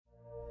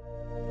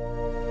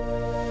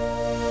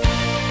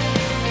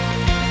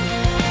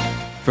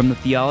From the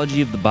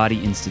Theology of the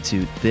Body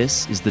Institute,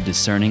 this is the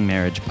Discerning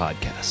Marriage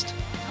Podcast,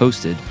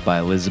 hosted by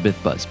Elizabeth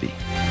Busby.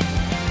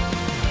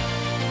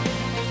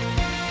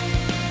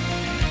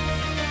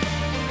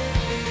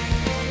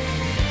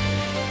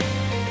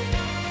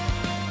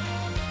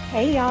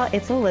 Hey y'all,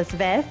 it's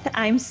Elizabeth.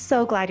 I'm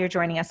so glad you're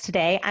joining us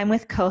today. I'm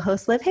with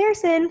co-host Liv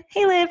Harrison.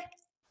 Hey Liv.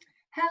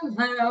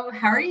 Hello,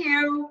 how are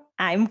you?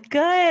 I'm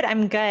good.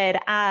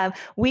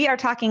 We are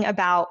talking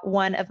about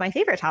one of my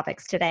favorite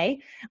topics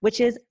today, which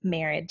is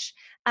marriage.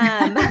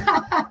 I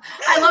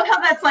love how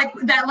that's like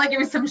it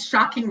was some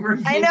shocking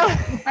reveal. I know.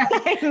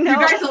 I know.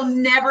 You guys will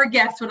never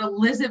guess what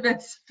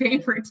Elizabeth's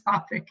favorite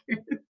topic is.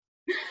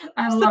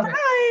 I love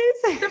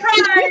it.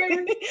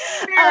 Surprise!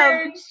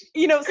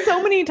 Marriage.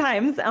 So many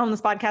times on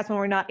this podcast when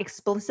we're not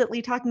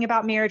explicitly talking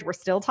about marriage, we're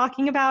still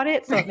talking about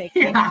it. So it makes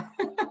sense.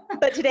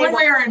 But today, one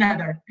way or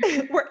another,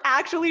 we're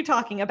actually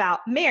talking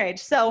about marriage.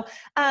 So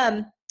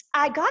I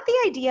got the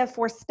idea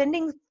for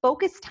spending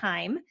focused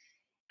time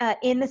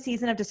in the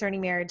season of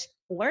Discerning Marriage,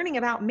 learning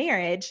about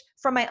marriage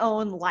from my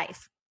own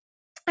life.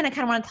 And I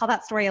kind of want to tell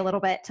that story a little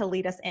bit to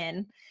lead us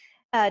in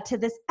to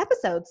this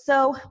episode.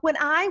 So when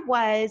I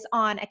was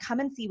on a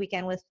come and see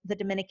weekend with the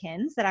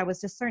Dominicans that I was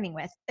discerning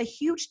with, a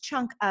huge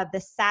chunk of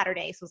the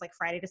Saturday, so it was like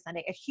Friday to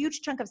Sunday, a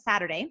huge chunk of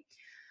Saturday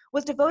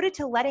was devoted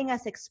to letting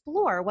us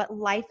explore what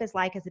life is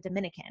like as a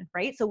Dominican,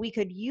 right? So we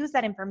could use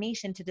that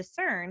information to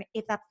discern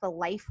if that's the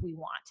life we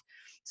want.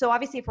 So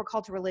obviously, if we're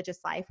called to religious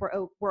life,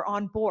 we're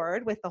on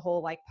board with the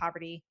whole like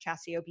poverty,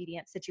 chastity,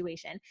 obedience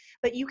situation.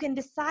 But you can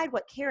decide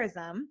what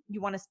charism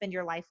you want to spend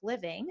your life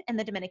living. And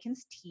the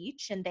Dominicans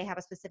teach, and they have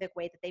a specific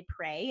way that they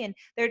pray. And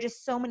there are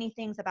just so many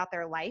things about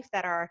their life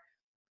that are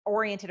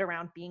oriented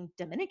around being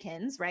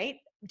Dominicans, right?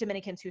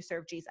 Dominicans who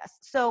serve Jesus.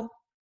 So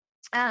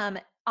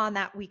on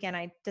that weekend,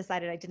 I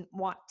decided I didn't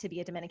want to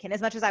be a Dominican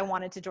as much as I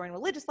wanted to join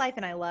religious life.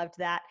 And I loved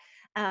that.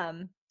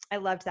 I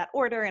loved that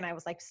order. And I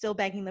was like still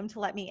begging them to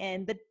let me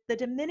in. The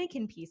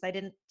Dominican piece, I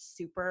didn't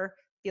super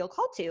feel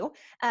called to.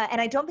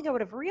 And I don't think I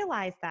would have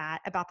realized that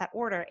about that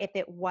order if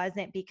it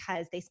wasn't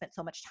because they spent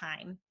so much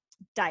time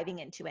diving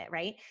into it.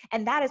 Right.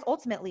 And that is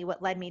ultimately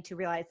what led me to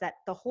realize that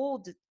the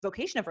whole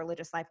vocation of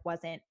religious life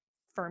wasn't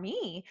for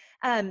me.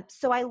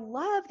 So I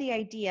love the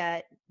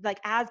idea, like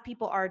as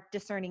people are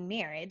discerning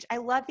marriage, I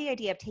love the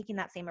idea of taking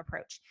that same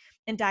approach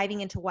and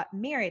diving into what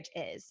marriage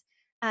is.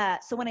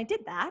 So when I did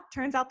that,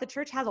 turns out the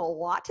church has a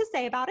lot to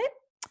say about it.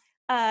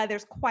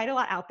 There's quite a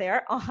lot out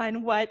there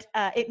on what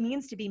it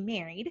means to be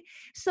married.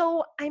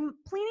 So I'm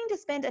planning to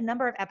spend a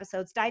number of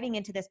episodes diving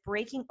into this,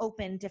 breaking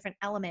open different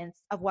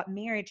elements of what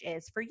marriage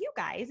is for you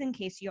guys, in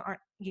case you aren't,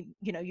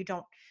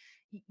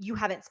 you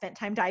haven't spent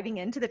time diving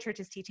into the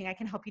church's teaching. I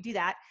can help you do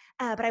that.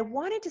 But I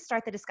wanted to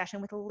start the discussion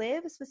with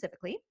Liv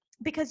specifically,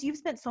 because you've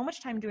spent so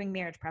much time doing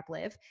marriage prep,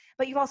 Liv,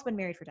 but you've also been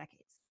married for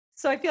decades.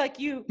 So I feel like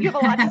you have a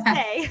lot to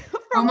say.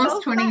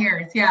 Almost 20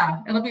 years. Yeah.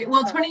 It'll be,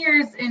 20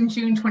 years in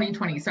June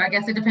 2020. So I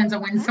guess it depends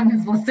on when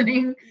someone's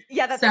listening.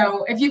 Yeah. That's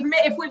so if we've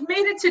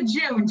made it to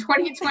June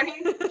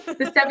 2020,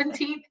 the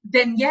 17th,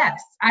 then yes,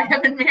 I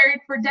have been married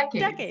for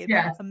decades.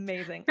 Yes.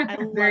 Amazing.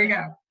 There you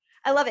go.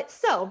 I love it.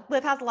 So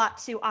Liv has a lot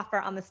to offer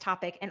on this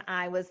topic, and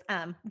I was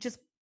I'm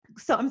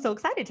so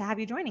excited to have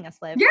you joining us,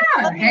 Liv.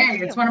 Yeah, hey,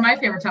 it's one of my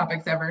favorite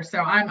topics ever. So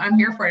I'm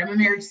here for it. I'm a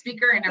marriage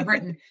speaker, and I've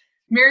written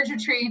marriage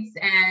retreats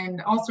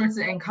and all sorts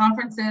of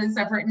conferences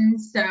I've written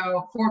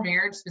for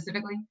marriage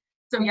specifically.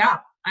 So yeah,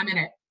 I'm in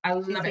it. I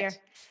love it.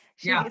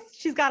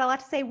 She's got a lot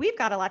to say. We've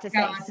got a lot to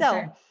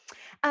say.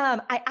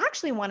 I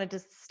actually wanted to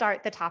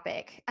start the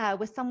topic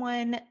with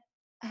someone.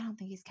 I don't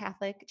think he's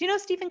Catholic. Do you know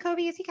Stephen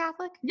Covey? Is he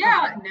Catholic?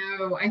 Yeah,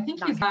 no, I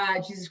think he's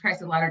Jesus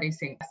Christ of Latter-day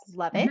Saints.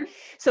 Love it.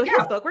 So his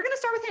book, we're going to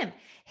start with him.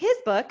 His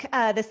book,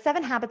 The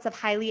 7 Habits of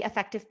Highly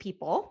Effective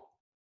People.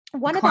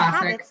 One of the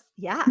habits.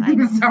 Yeah.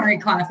 Sorry,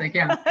 classic.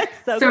 Yeah.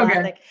 so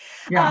classic.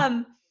 Good.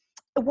 Yeah.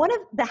 One of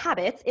the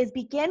habits is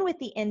begin with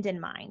the end in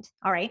mind.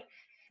 All right.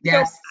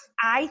 Yes. So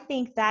I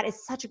think that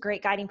is such a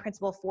great guiding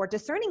principle for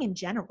discerning in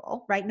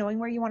general, right? Knowing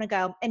where you want to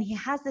go. And he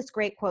has this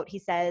great quote. He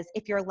says,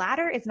 if your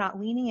ladder is not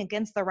leaning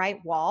against the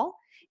right wall,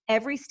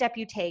 every step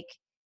you take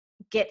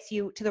gets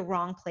you to the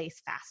wrong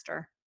place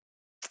faster.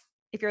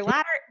 If your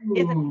ladder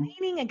isn't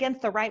leaning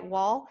against the right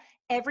wall,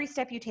 every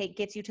step you take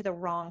gets you to the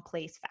wrong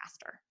place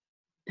faster.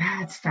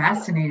 That's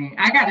fascinating.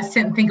 I got to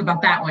sit and think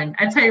about that one.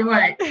 I tell you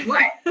what,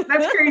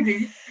 that's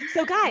crazy.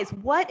 So guys,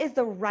 what is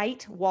the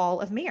right wall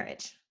of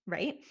marriage?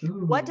 Right?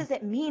 Ooh. What does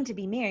it mean to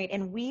be married?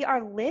 And we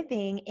are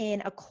living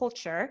in a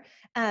culture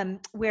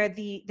where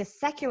the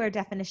secular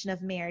definition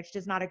of marriage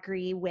does not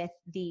agree with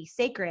the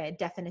sacred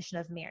definition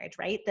of marriage,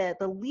 right?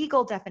 The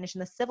legal definition,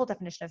 the civil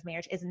definition of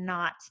marriage is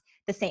not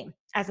the same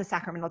as the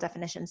sacramental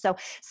definition. So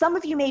some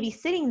of you may be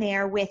sitting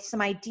there with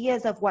some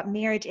ideas of what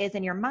marriage is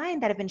in your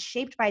mind that have been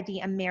shaped by the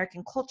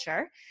American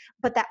culture,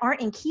 but that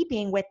aren't in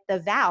keeping with the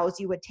vows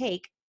you would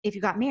take if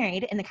you got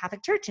married in the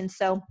Catholic Church. And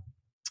so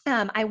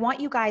I want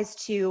you guys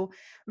to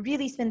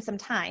really spend some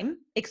time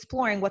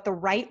exploring what the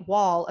right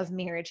wall of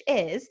marriage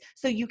is,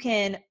 so you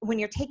can, when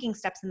you're taking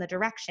steps in the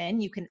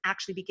direction, you can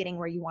actually be getting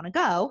where you want to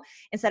go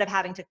instead of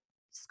having to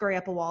scurry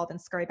up a wall, then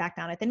scurry back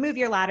down it, then move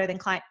your ladder, then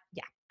climb.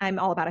 Yeah, I'm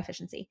all about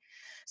efficiency.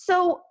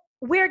 So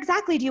where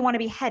exactly do you want to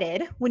be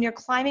headed when you're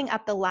climbing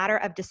up the ladder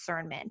of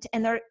discernment?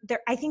 And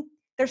I think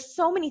there's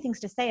so many things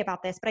to say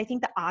about this, but I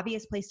think the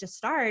obvious place to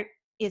start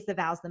is the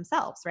vows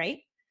themselves, right?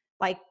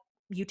 Like,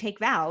 you take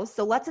vows.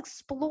 So let's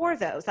explore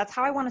those. That's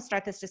how I want to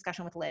start this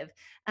discussion with Liv,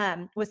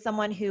 with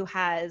someone who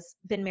has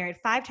been married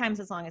 5 times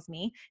as long as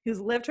me, who's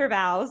lived her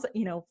vows,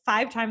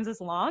 5 times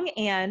as long,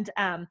 and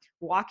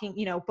walking,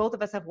 both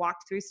of us have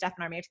walked through stuff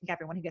in our marriage. I think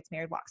everyone who gets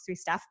married walks through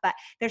stuff, but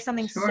there's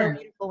something so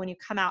beautiful when you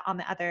come out on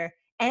the other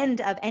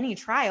end of any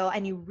trial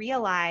and you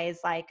realize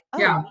like,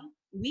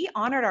 we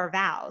honored our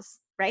vows,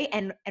 right?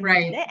 And we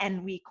did it,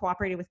 and we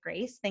cooperated with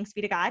grace. Thanks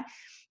be to God.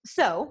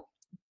 So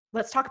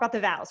let's talk about the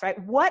vows, right?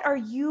 What are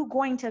you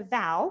going to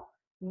vow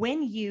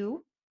when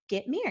you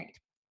get married?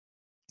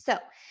 So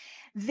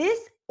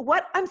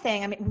what I'm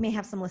saying, I mean, we may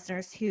have some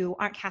listeners who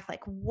aren't Catholic.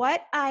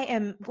 What I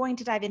am going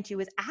to dive into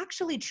is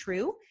actually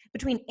true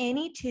between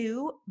any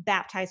 2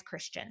 baptized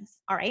Christians,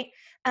 all right?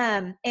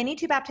 Any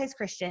 2 baptized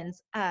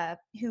Christians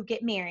who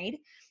get married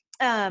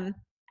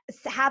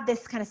have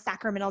this kind of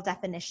sacramental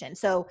definition.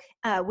 So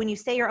when you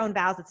say your own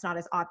vows, it's not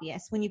as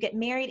obvious. When you get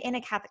married in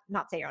a Catholic,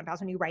 not say your own vows,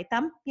 when you write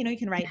them, you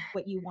can write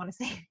what you want to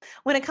say.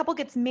 When a couple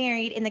gets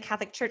married in the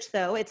Catholic Church,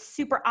 though, it's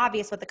super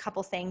obvious what the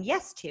couple's saying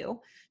yes to.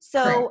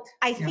 So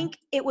I think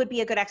it would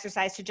be a good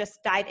exercise to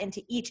just dive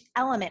into each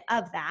element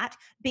of that,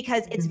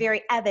 because it's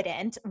very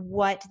evident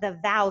what the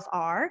vows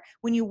are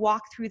when you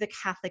walk through the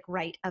Catholic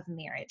rite of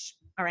marriage.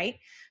 All right.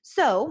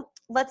 So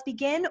let's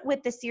begin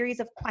with the series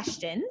of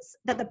questions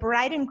that the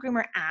bride and groom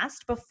are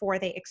asked before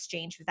they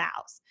exchange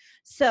vows.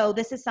 So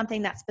this is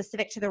something that's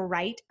specific to the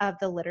rite of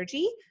the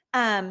liturgy.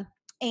 And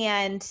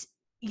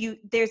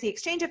there's the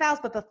exchange of vows,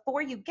 but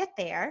before you get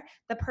there,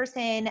 the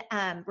person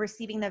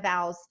receiving the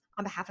vows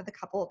on behalf of the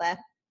couple, the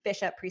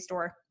bishop, priest,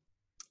 or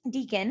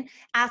deacon,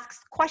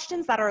 asks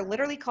questions that are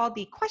literally called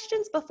the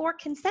questions before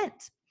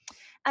consent.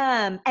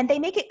 And they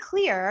make it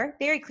clear,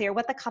 very clear,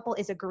 what the couple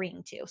is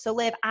agreeing to. So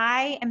Liv,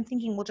 I am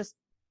thinking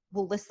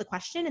we'll list the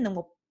question and then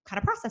we'll kind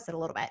of process it a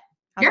little bit.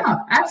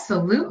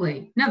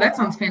 Absolutely. No, that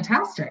sounds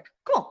fantastic.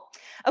 Cool.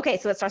 Okay,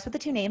 so it starts with the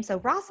 2 names. So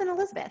Ross and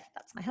Elizabeth,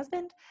 that's my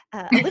husband.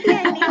 Olivia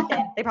and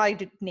Nathan. They probably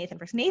did Nathan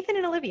first. Nathan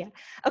and Olivia.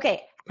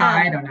 Okay.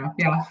 I don't know.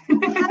 Yeah.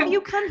 Have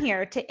you come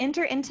here to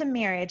enter into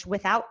marriage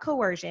without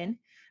coercion,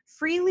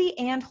 freely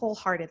and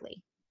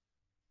wholeheartedly?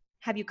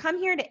 Have you come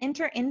here to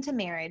enter into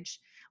marriage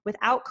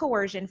without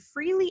coercion,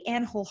 freely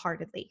and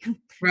wholeheartedly?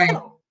 Right.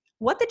 So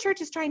what the church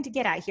is trying to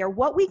get at here,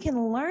 what we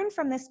can learn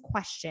from this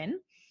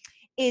question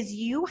is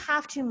you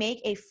have to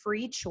make a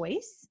free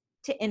choice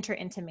to enter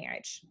into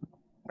marriage,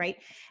 right?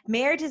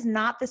 Marriage is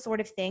not the sort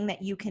of thing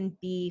that you can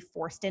be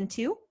forced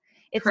into.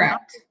 It's Correct.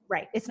 Not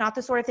right. It's not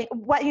the sort of thing,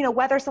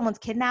 whether someone's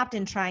kidnapped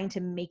and trying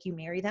to make you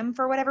marry them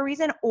for whatever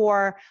reason,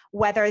 or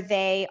whether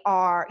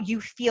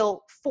you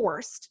feel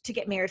forced to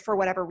get married for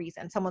whatever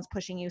reason. Someone's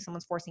pushing you,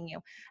 someone's forcing you.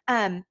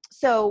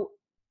 So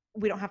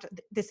we don't have to,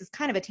 this is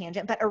kind of a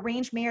tangent, but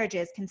arranged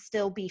marriages can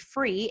still be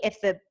free if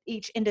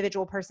each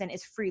individual person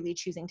is freely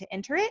choosing to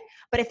enter it.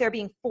 But if they're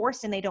being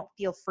forced and they don't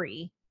feel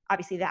free,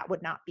 obviously that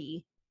would not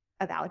be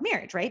a valid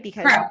marriage, right?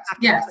 Because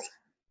yes,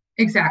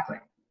 exactly.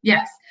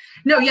 Yes.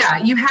 No,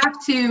 yeah, you have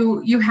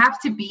to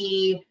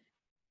be,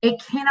 it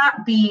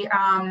cannot be,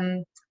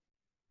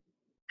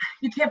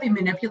 you can't be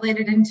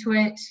manipulated into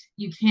it.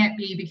 You can't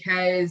be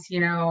because,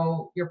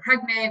 you're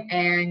pregnant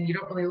and you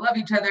don't really love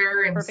each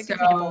other. And Perfect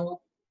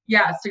example.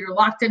 Yeah, so you're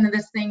locked into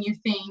this thing you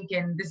think,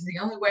 and this is the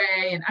only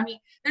way. And I mean,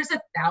 there's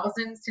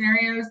 1,000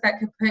 scenarios that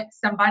could put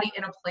somebody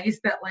in a place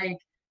that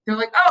they're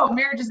like, oh,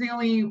 marriage is the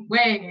only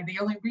way, the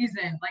only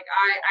reason. Like,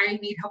 I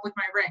need help with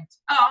my rent.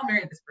 Oh, I'll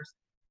marry this person.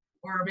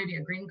 Or maybe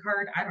a green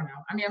card. I don't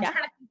know. I mean, I'm trying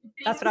to think of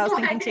things. That's what I was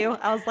thinking too.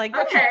 I was like,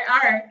 okay, all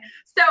right.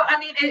 So, I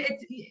mean,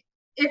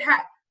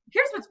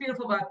 here's what's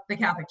beautiful about the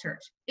Catholic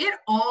Church. It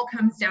all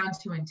comes down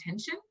to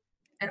intention.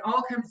 It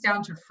all comes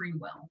down to free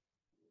will.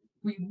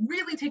 We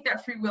really take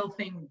that free will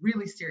thing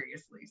really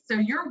seriously. So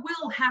your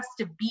will has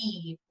to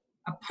be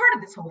a part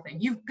of this whole thing.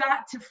 You've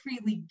got to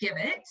freely give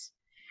it.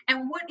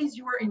 And what is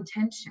your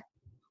intention?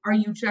 Are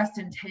you just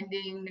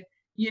intending,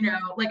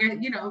 like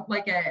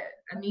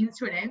a means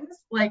to an end?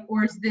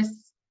 Or is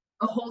this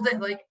a whole day,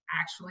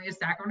 actually a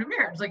sacrament of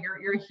marriage? Like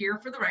you're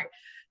here for the right.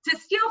 To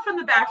steal from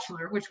The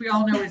Bachelor, which we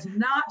all know is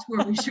not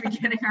where we should be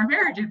getting our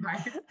marriage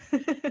advice.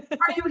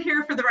 Are you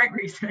here for the right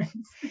reasons?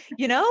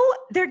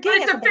 They're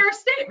getting. But it's a fair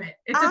statement.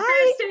 It's a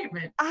fair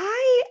statement.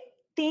 I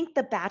think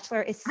The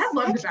Bachelor is. I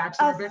love The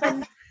Bachelor, but I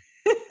think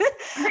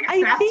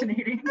it's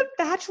fascinating. The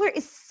Bachelor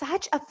is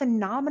such a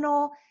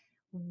phenomenal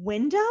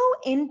window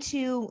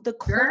into the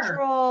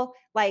cultural,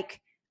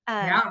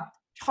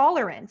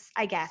 tolerance,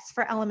 I guess,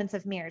 for elements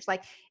of marriage.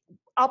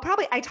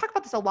 I talk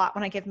about this a lot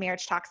when I give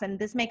marriage talks, and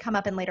this may come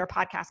up in later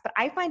podcasts, but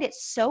I find it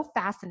so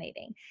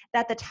fascinating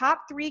that the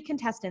top 3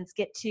 contestants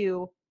get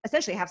to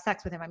essentially have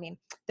sex with him. I mean,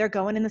 they're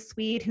going in the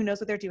suite, who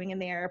knows what they're doing in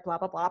there, blah,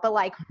 blah, blah. But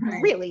like,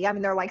 Right. really, I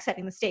mean, they're like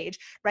setting the stage,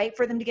 right?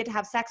 For them to get to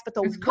have sex. But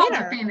the It's called a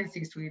winner,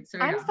 fantasy suite. So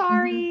I'm yeah.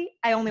 sorry,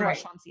 I only Right.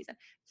 watched one season.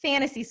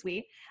 Fantasy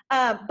suite.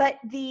 But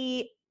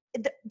the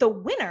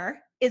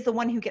winner is the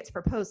one who gets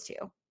proposed to,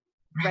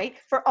 right?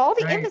 For all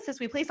the Right. emphasis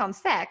we place on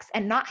sex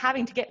and not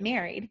having to get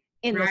married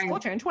in this Right.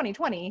 culture in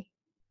 2020,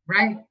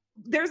 Right.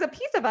 there's a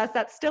piece of us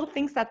that still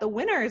thinks that the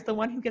winner is the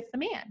one who gets the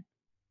man.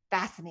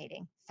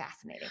 Fascinating.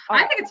 All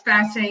I right. think it's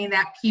fascinating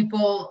that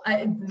people,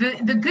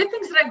 the good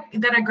things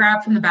that I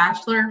grabbed from The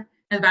Bachelor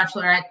and The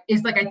Bachelorette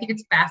is like, I think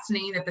it's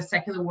fascinating that the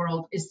secular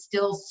world is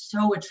still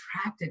so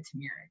attracted to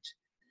marriage.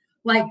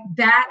 Like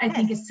that, I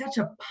think is such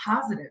a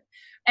positive.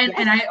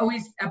 And I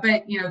always,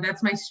 but you know,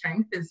 that's my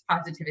strength, is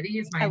positivity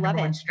is my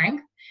number one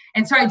strength.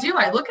 And so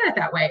I look at it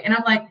that way. And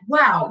I'm like,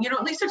 wow, you know,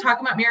 at least they're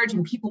talking about marriage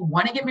and people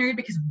want to get married,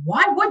 because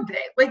why would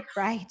they? Like,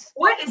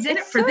 what is in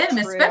it for them,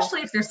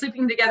 especially if they're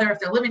sleeping together, if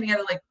they're living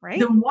together, like,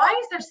 then why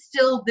is there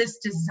still this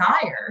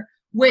desire,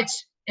 which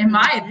in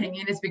my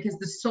opinion is because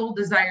the soul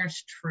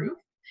desires truth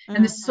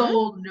and the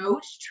soul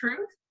knows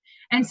truth.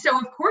 And so,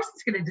 of course,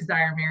 it's going to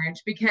desire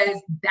marriage,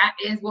 because that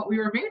is what we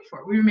were made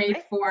for. We were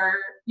made for,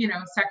 you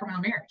know,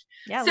 sacramental marriage.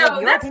 Yeah. So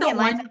your that's opinion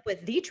the one lines up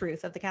with the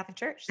truth of the Catholic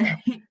Church. So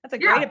that's a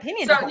great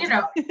opinion. So, you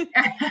know,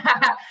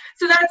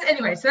 so that's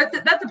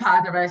a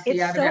positive I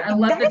see out of it. I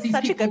love that these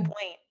people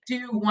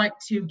do want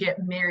to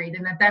get married,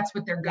 and that's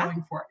what they're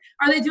going for.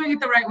 Are they doing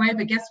it the right way?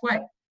 But guess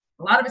what?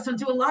 A lot of us don't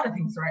do a lot of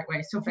things the right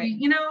way. So if we,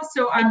 you know,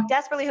 so I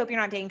desperately hope you're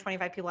not dating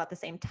 25 people at the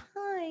same time.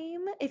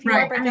 If you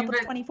are, break up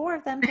with 24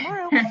 of them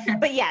tomorrow.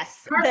 But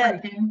yes,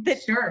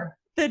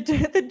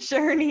 the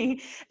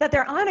journey that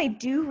they're on, I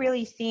do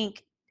really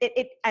think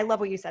I love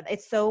what you said.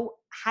 It so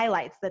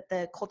highlights that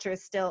the culture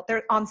is still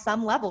there on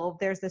some level.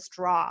 There's this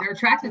draw. They're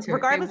attracted to it.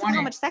 Regardless of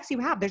how much sex you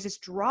have, there's this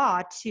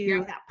draw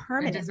to that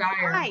permanent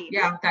desire. Right.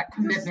 Yeah, that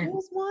commitment. Your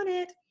souls want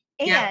it.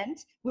 And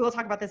we will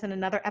talk about this in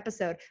another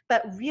episode,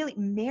 but really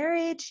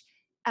marriage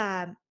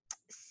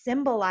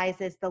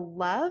symbolizes the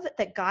love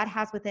that God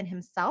has within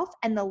himself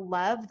and the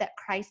love that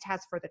Christ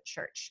has for the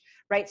church,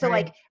 right? So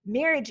like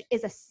marriage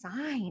is a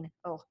sign.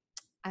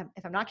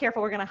 If I'm not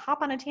careful, we're going to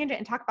hop on a tangent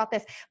and talk about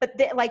this, but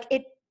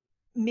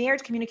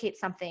marriage communicates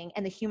something,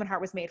 and the human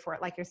heart was made for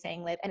it, like you're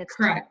saying, Liv, and it's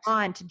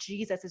drawn to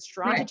Jesus. It's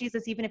drawn to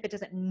Jesus, even if it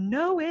doesn't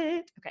know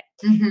it. Okay.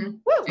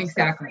 Woo,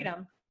 exactly.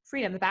 So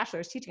freedom. The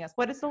Bachelor is teaching us.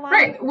 What is the line?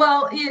 Right.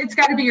 Well, it's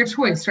got to be your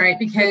choice, right?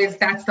 Because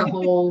that's the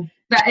whole.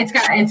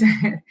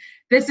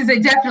 This is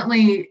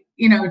definitely,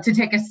 you know, to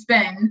take a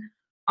spin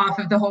off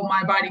of the whole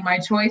 "my body, my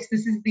choice."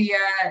 This is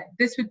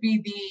this would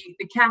be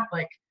the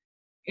Catholic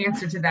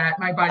answer to that: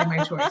 "my body,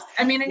 my choice."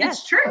 I mean,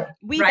 it's true.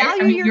 We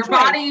value your choice.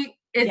 Body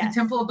is the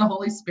temple of the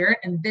Holy Spirit,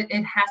 and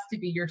it has to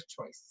be your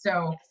choice.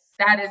 So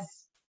that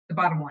is the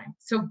bottom line.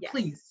 So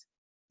please,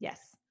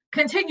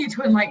 continue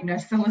to enlighten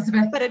us,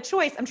 Elizabeth. But a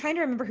choice. I'm trying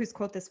to remember whose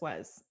quote this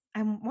was.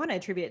 I want to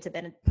attribute it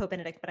to Pope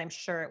Benedict, but I'm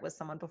sure it was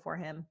someone before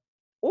him,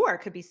 or it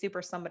could be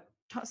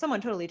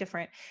someone totally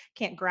different.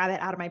 Can't grab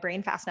it out of my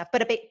brain fast enough.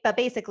 But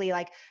basically,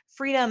 like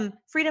freedom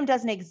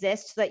doesn't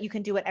exist so that you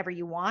can do whatever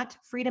you want.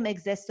 Freedom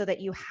exists so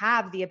that you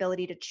have the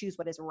ability to choose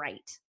what is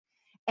right,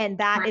 and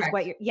that is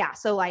what you're.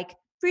 So like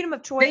freedom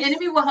of choice. The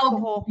enemy will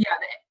help.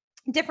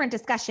 Different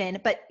discussion,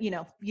 but you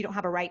know, you don't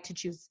have a right to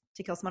choose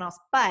to kill someone else,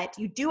 but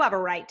you do have a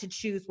right to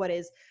choose what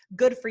is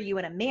good for you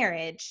in a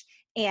marriage.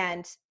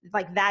 And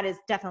like, that is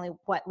definitely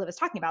what Liv is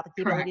talking about,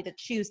 the ability to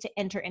choose to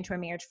enter into a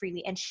marriage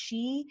freely. And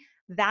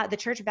the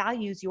church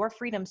values your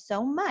freedom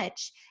so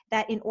much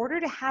that in order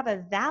to have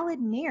a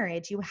valid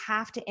marriage, you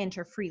have to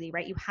enter freely,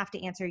 right? You have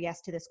to answer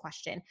yes to this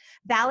question.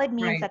 Valid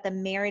means that the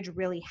marriage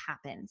really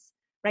happens,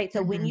 right?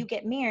 So when you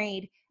get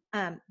married,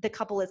 the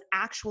couple is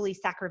actually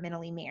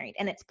sacramentally married,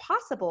 and it's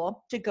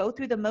possible to go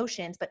through the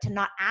motions, but to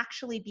not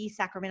actually be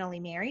sacramentally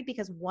married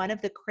because one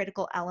of the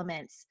critical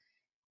elements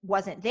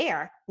wasn't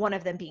there, one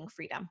of them being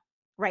freedom,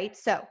 right?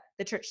 So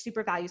the church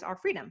super values our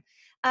freedom.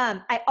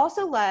 I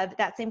also love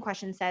that same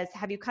question says,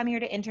 have you come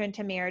here to enter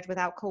into marriage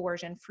without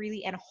coercion,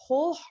 freely and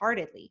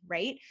wholeheartedly,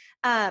 right?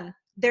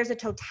 There's a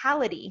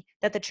totality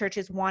that the church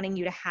is wanting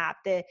you to have.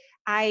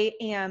 I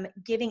am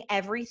giving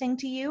everything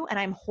to you and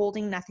I'm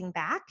holding nothing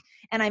back.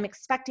 And I'm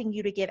expecting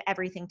you to give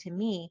everything to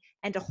me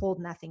and to hold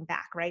nothing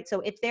back, right?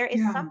 So if there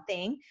is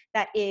something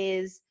that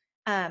is,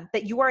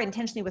 that you are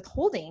intentionally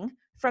withholding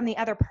from the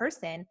other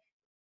person,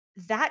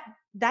 that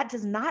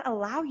does not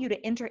allow you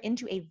to enter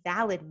into a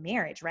valid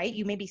marriage, right?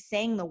 You may be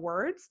saying the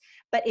words,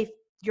 but if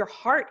your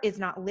heart is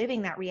not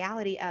living that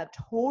reality of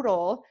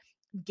total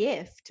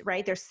gift,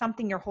 right? There's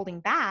something you're holding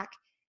back,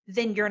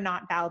 then you're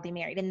not validly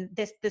married. And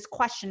this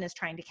question is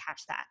trying to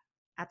catch that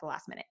at the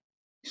last minute.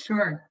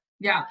 Sure.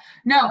 Yeah.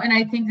 No, and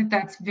I think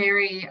that's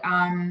very,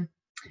 I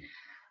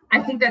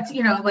think that's,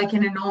 you know, like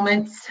in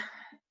annulments,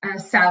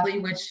 sadly,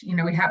 which,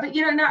 we have, but,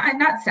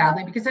 not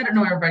sadly, because I don't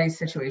know everybody's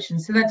situation.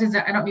 So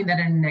I don't mean that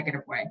in a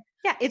negative way.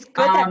 Yeah, it's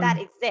good that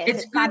exists.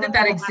 It's good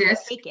that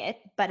exists. Take it,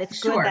 but it's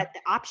Sure. good that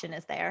the option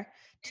is there.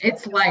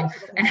 It's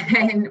life,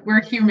 and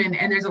we're human,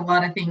 and there's a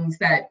lot of things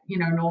that,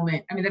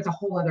 enrollment, I mean, that's a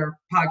whole other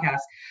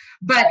podcast.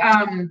 But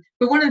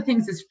one of the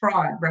things is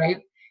fraud,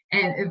 right?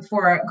 And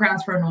for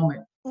grounds for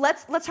annulment.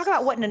 Let's talk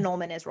about what an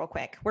annulment is real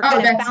quick. We're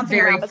kind of bouncing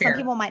around, but some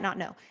people might not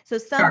know. So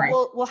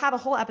we'll have a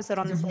whole episode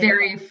on this later.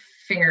 Very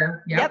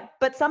fair. Yep.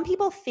 But some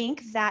people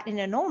think that an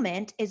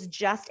annulment is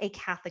just a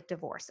Catholic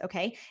divorce.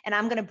 Okay. And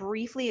I'm going to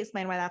briefly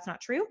explain why that's not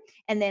true.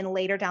 And then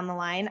later down the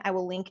line, I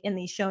will link in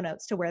these show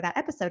notes to where that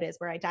episode is,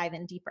 where I dive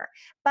in deeper.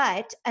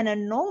 But an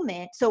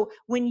annulment, so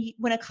when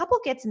a couple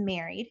gets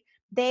married,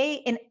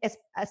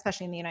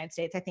 especially in the United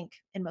States, I think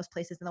in most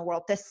places in the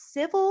world, the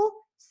civil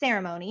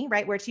ceremony,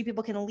 right, where two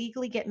people can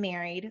legally get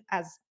married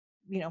as,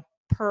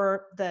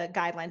 per the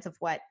guidelines of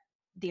what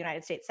the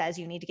United States says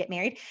you need to get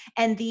married,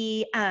 and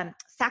the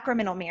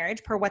sacramental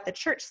marriage, per what the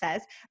church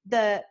says,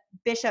 the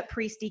bishop,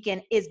 priest,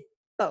 deacon is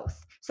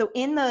both. So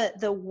in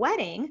the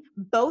wedding,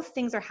 both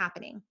things are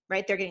happening,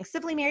 right? They're getting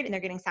civilly married and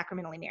they're getting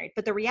sacramentally married.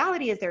 But the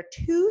reality is they're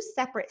two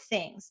separate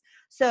things.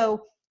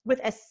 So with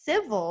a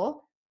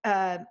civil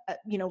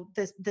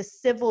the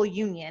civil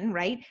union,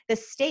 right? The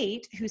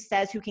state who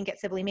says who can get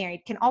civilly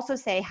married can also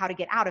say how to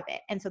get out of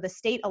it. And so the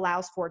state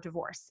allows for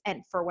divorce,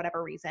 and for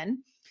whatever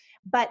reason.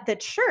 But the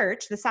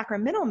church, the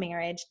sacramental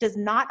marriage, does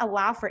not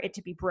allow for it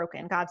to be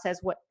broken. God says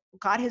what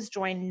God has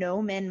joined,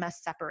 no man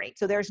must separate.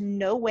 So there's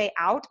no way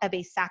out of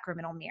a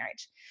sacramental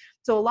marriage.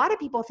 So a lot of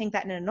people think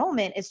that an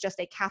annulment is just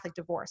a Catholic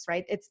divorce,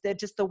 right? It's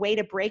just the way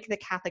to break the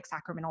Catholic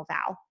sacramental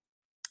vow.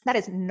 That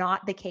is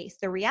not the case.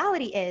 The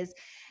reality is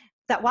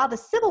that while the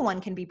civil one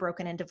can be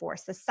broken in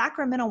divorce, the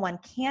sacramental one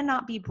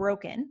cannot be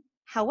broken.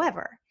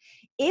 However,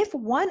 if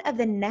one of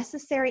the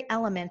necessary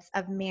elements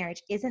of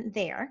marriage isn't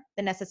there,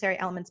 the necessary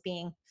elements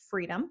being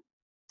freedom,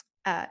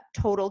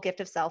 total gift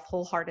of self,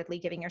 wholeheartedly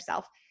giving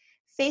yourself,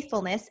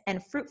 faithfulness,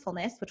 and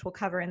fruitfulness, which we'll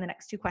cover in the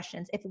next two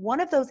questions, if one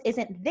of those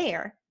isn't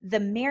there, the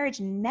marriage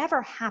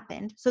never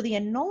happened. So the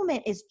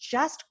annulment is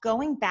just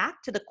going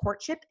back to the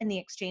courtship and the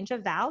exchange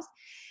of vows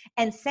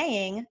and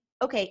saying,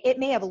 okay, it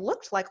may have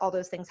looked like all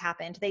those things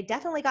happened. They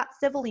definitely got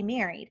civilly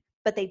married,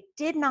 but they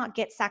did not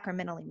get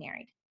sacramentally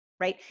married,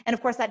 right? And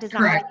of course, that does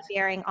not have any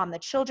bearing on the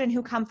children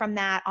who come from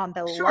that, on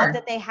the love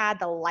that they had,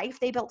 the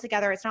life they built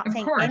together. It's not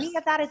saying any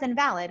of that is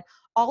invalid.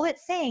 All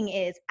it's saying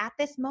is at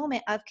this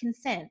moment of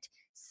consent,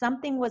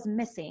 something was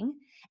missing.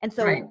 And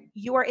so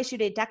you are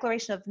issued a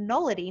declaration of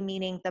nullity,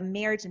 meaning the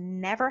marriage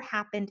never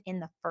happened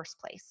in the first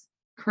place.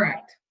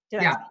 Correct.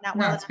 Did I explain that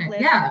well enough, Liz?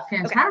 Yeah,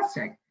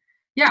 fantastic. Okay.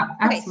 Yeah,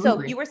 absolutely. Okay,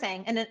 so you were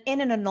saying in an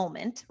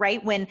annulment,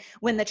 right? When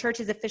the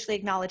church is officially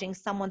acknowledging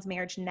someone's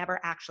marriage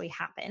never actually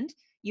happened,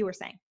 you were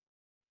saying.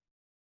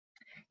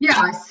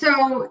 Yeah,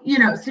 so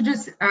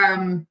just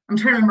I'm trying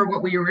to remember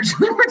what we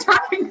originally were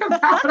talking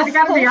about. I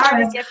gotta be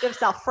honest. Gift of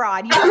self,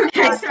 fraud.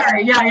 Okay,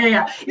 sorry.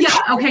 Yeah.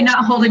 Okay,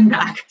 not holding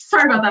back.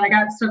 Sorry about that. I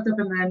got swept up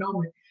in the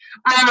annulment.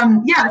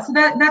 So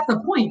that's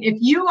the point. If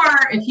you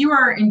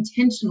are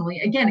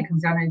intentionally, again, it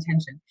comes down to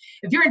intention.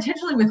 If you're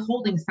intentionally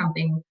withholding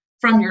something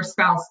from your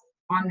spouse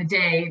on the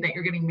day that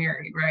you're getting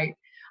married, right?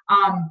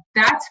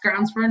 That's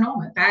grounds for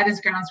annulment. That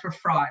is grounds for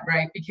fraud,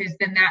 right? Because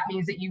then that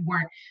means that you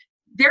weren't.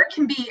 There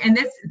can be, and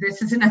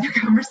this is another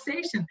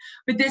conversation,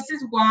 but this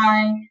is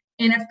why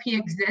NFP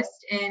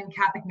exists in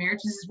Catholic marriage.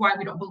 This is why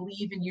we don't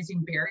believe in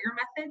using barrier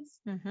methods,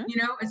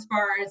 as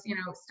far as,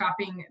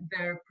 stopping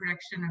the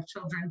production of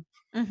children.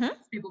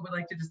 People would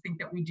like to just think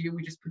that we do.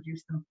 We just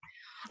produce them.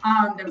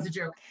 That was a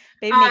joke.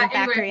 Baby making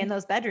factory in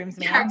those bedrooms,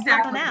 man. Yeah,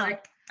 exactly.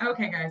 Like,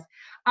 okay, guys.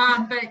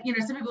 But,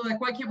 some people are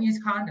like, why can't we use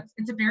condoms?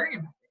 It's a barrier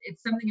method.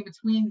 It's something in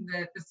between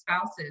the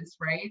spouses,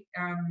 right?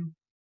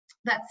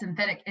 That's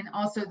synthetic. And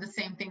also the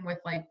same thing with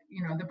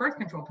the birth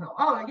control pill.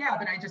 Oh yeah,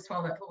 but I just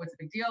swallowed that pill. What's the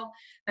big deal?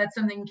 That's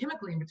something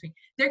chemically in between.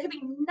 There can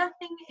be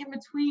nothing in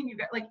between. You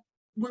got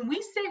when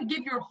we say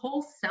give your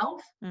whole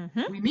self,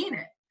 we mean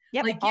it.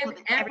 Yep,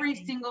 give every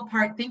single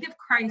part. Think of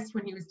Christ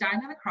when he was dying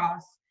on the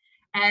cross,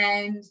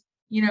 and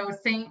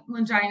Saint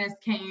Longinus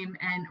came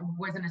and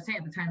wasn't a saint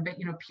at the time, but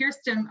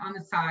pierced him on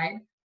the side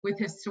with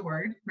his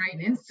sword, right?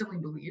 And instantly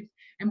believed,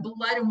 and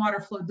blood and water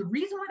flowed. The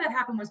reason why that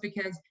happened was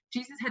because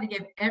Jesus had to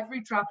give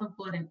every drop of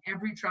blood and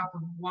every drop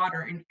of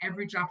water and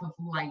every drop of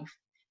life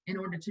in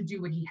order to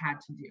do what he had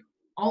to do.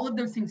 All of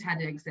those things had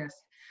to exist.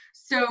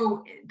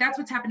 So that's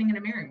what's happening in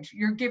a marriage.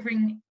 You're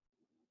giving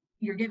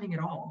it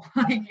all.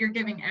 You're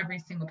giving every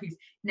single piece.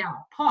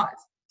 Now, pause.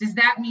 Does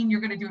that mean you're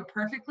going to do it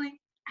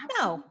perfectly?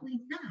 Absolutely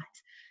not.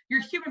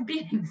 You're human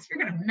beings. You're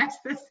going to mess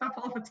this up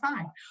all the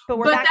time.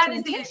 But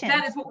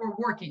that is what we're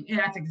working. Yeah,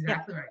 that's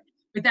exactly right.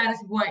 But that is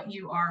what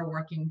you are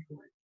working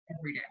toward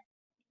every day.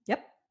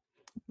 Yep.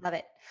 Love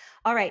it.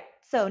 All right.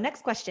 So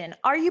next question.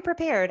 Are you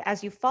prepared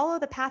as you follow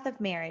the path of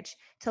marriage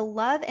to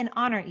love and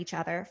honor each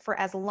other for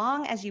as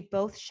long as you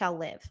both shall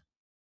live?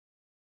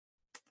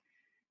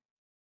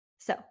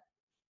 So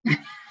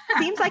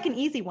Seems like an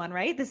easy one,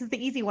 right? This is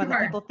the easy one that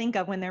Sure. people think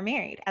of when they're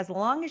married. As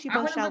long as you I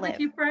both want to shall live live. with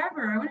you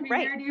forever. I want to be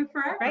Right. married to you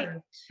forever. Right.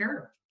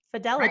 Sure.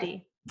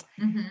 Fidelity.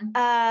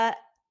 Mm-hmm.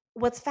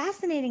 What's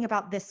fascinating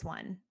about this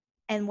one,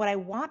 and what I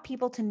want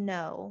people to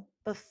know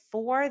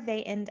before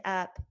they end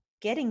up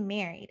getting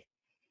married,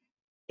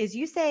 is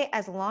you say,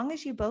 as long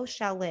as you both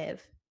shall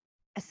live,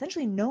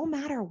 essentially no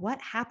matter what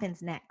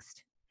happens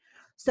next.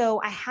 So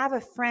I have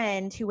a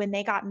friend who, when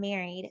they got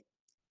married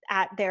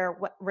at their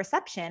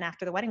reception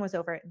after the wedding was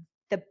over,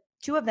 the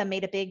two of them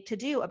made a big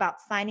to-do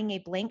about signing a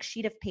blank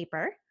sheet of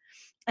paper.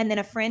 And then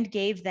a friend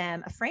gave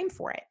them a frame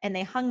for it. And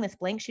they hung this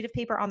blank sheet of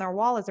paper on their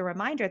wall as a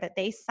reminder that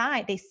they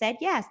signed, they said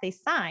yes, they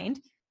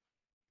signed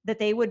that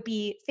they would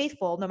be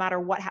faithful no matter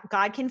what.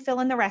 God can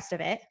fill in the rest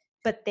of it,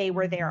 but they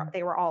were there.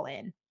 They were all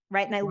in.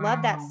 Right. And I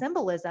love that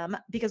symbolism,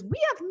 because we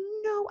have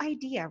no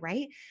idea,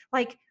 right?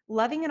 Like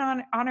loving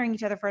and honoring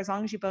each other for as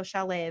long as you both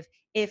shall live.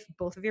 If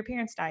both of your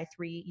parents die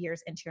 3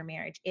 years into your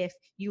marriage, if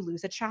you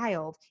lose a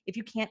child, if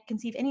you can't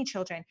conceive any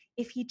children,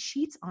 if he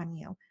cheats on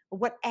you,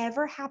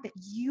 whatever happens,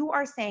 you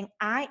are saying,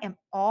 I am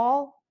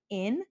all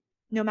in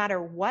no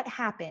matter what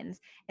happens.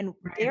 And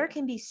there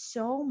can be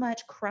so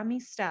much crummy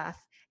stuff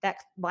that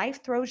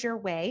life throws your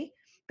way,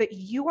 but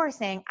you are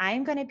saying,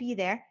 I'm going to be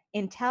there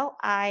until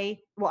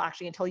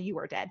until you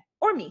are dead,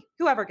 or me,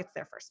 whoever gets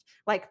there first.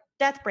 Like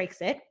death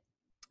breaks it,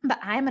 but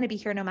I'm going to be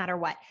here no matter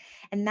what.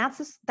 And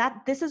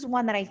this is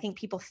one that I think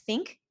people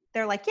think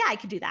they're like, yeah, I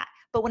could do that.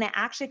 But when it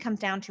actually comes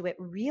down to it,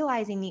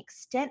 realizing the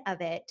extent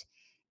of it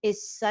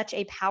is such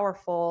a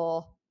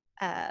powerful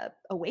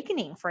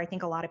awakening for, I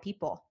think, a lot of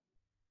people.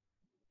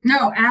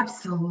 No,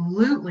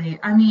 absolutely.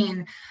 I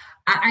mean,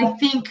 I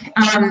think,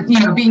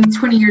 being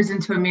 20 years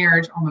into a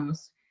marriage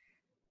almost,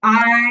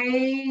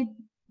 I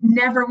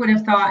never would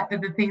have thought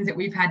that the things that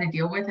we've had to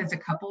deal with as a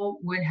couple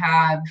would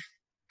have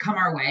come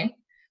our way.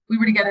 We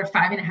were together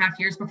 5.5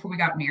 years before we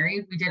got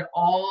married. We did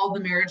all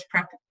the marriage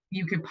prep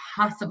you could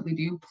possibly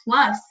do,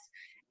 plus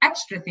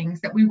extra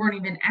things that we weren't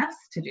even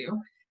asked to do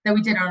that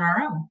we did on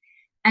our own.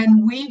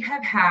 And we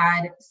have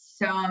had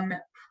some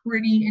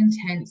pretty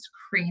intense,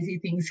 crazy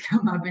things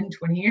come up in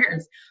 20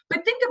 years.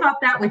 But think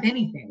about that with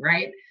anything,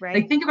 right?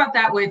 Like think about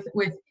that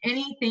with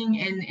anything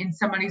in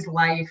somebody's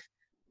life.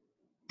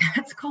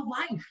 That's called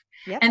life.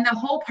 Yep. And the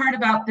whole part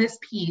about this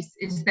piece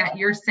is that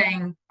you're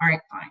saying, all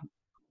right, fine,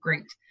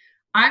 great.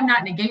 I'm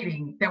not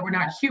negating that we're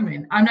not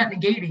human. I'm not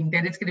negating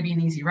that it's going to be an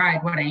easy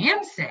ride. What I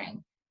am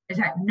saying is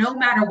that no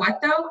matter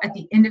what, though, at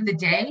the end of the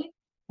day,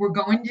 we're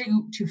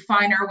going to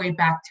find our way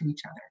back to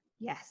each other.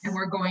 Yes. And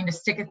we're going to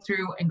stick it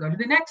through and go to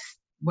the next,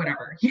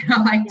 whatever,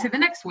 to the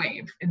next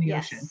wave in the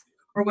ocean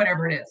or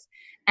whatever it is.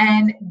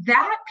 And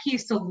that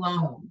piece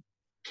alone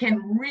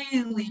can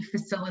really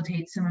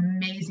facilitate some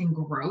amazing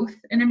growth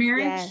in a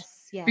marriage.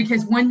 Yes.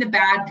 Because when the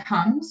bad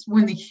comes,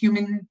 when the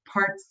human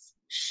parts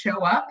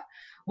show up,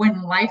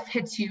 when life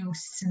hits you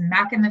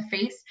smack in the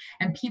face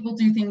and people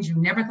do things you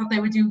never thought they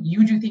would do,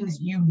 you do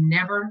things you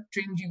never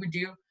dreamed you would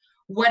do,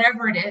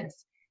 whatever it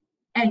is,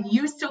 and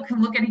you still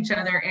can look at each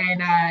other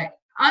and,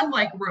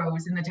 unlike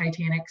Rose in the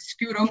Titanic,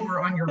 scoot over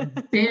on your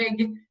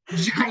big,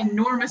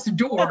 ginormous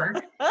door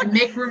and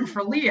make room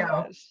for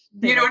Leo.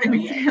 You know what I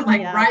mean?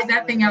 Like ride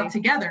that thing out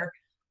together.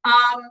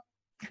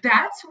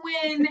 That's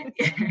when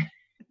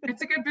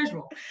it's a good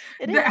visual.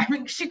 I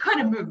mean, she could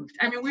have moved.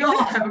 I mean, we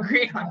all have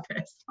agreed on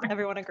this.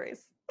 Everyone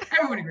agrees.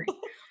 Everyone agrees.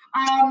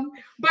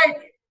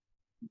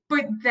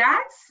 But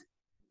that's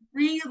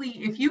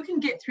really, if you can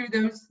get through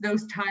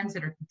those times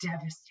that are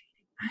devastating.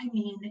 I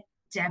mean,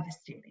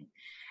 devastating.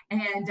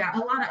 And a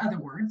lot of other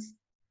words.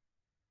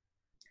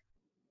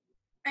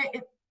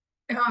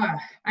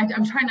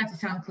 I'm trying not to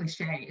sound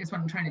cliche, is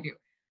what I'm trying to do.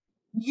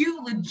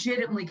 You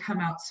legitimately come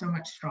out so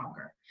much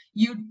stronger.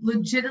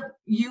 When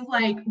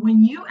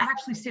you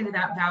actually say to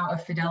that vow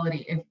of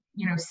fidelity,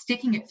 if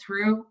sticking it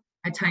through,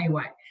 I tell you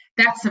what,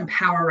 that's some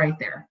power right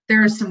there.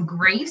 There is some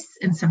grace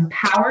and some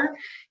power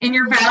in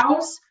your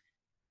vows,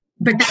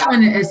 but that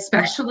one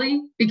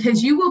especially,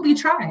 because you will be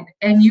tried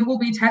and you will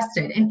be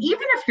tested. And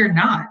even if you're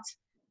not,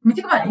 I mean,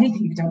 think about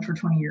anything you've done for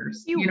 20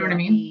 years. You know what I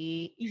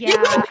mean?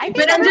 Yeah. I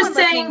think I'm just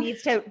saying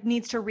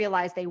needs to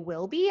realize they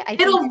will be.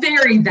 It'll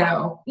vary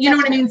though. You know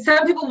what I mean?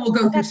 Some people will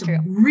go through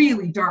some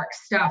really dark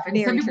stuff, and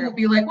some people will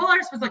be like, well,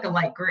 ours was like a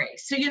light gray.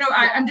 So,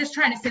 I'm just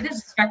trying to say there's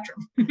a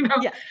spectrum, And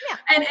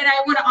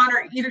I want to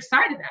honor either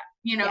side of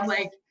that,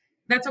 like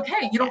that's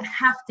okay. You don't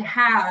have to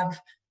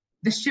have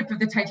the ship of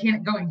the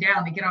Titanic going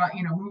down to get on,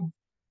 move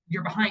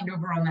your behind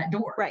over on that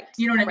door. Right.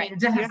 You know what I mean?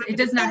 It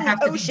does not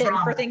have to be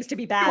drama for things to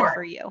be bad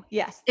for you.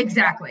 Yes.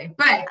 Exactly.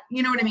 But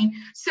you know what I mean?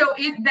 So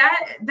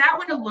that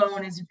one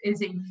alone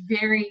is a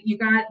very, you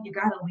got to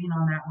lean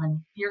on that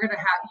one. You'll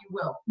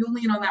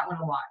lean on that one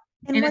a lot.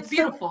 And it's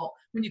beautiful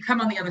when you come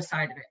on the other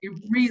side of it. It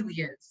really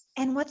is.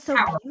 And what's so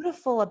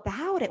beautiful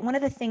about it, one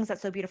of the things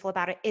that's so beautiful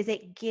about it is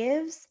it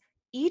gives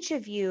each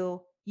of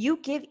you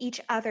give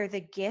each other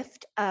the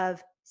gift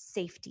of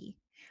safety.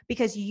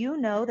 Because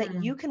that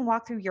you can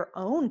walk through your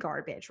own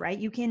garbage, right?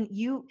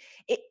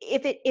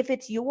 If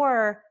it's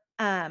your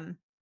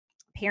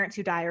parents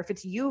who die, or if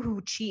it's you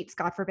who cheats,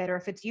 God forbid, or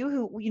if it's you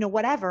who,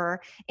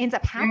 whatever ends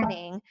up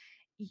happening,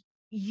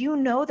 you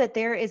know that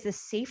there is the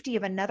safety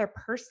of another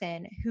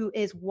person who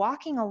is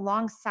walking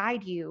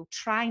alongside you,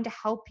 trying to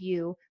help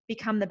you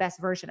become the best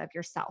version of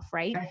yourself,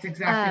 right? That's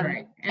exactly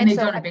right. And they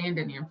don't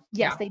abandon you.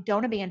 Yes, they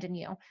don't abandon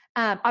you.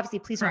 Obviously,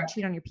 please don't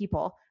cheat on your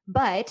people,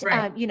 but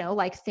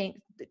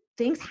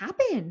things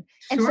happen.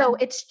 And so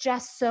it's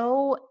just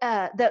so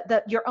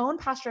your own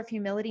posture of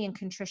humility and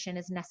contrition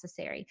is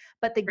necessary,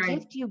 but the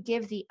gift you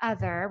give the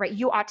other, right?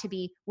 You ought to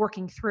be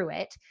working through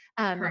it.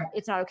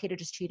 It's not okay to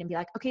just cheat and be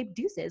like, okay,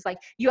 deuces. Like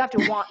you have to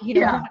want,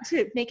 want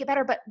to make it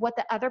better. But what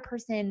the other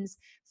person's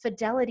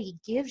fidelity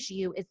gives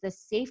you is the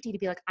safety to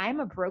be like,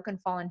 I'm a broken,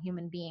 fallen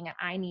human being and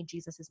I need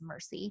Jesus's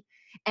mercy.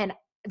 And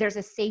there's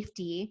a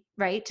safety,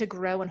 right, to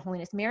grow in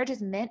holiness. Marriage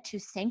is meant to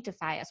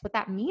sanctify us. What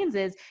that means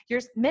is you're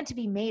meant to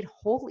be made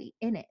holy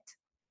in it.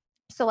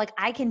 So like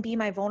I can be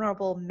my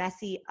vulnerable,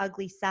 messy,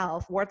 ugly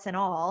self, warts and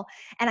all,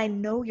 and I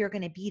know you're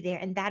going to be there.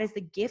 And that is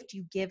the gift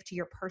you give to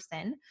your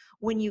person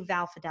when you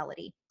vow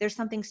fidelity. There's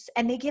something,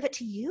 and they give it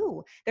to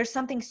you. There's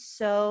something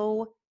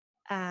so,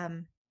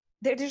 there's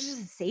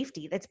just a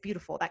safety that's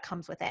beautiful that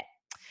comes with it.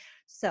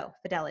 So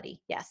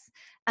fidelity, yes.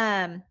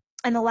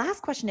 And the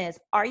last question is,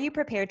 are you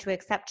prepared to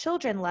accept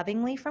children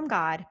lovingly from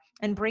God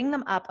and bring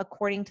them up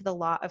according to the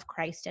law of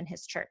Christ and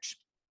his church?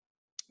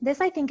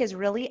 This, I think, is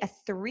really a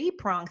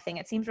three-pronged thing.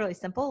 It seems really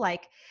simple,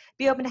 like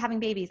be open to having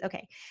babies.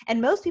 Okay. And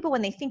most people,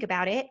 when they think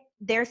about it,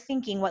 they're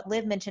thinking what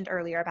Liv mentioned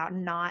earlier about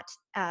not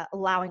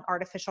allowing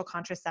artificial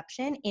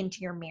contraception into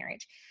your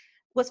marriage.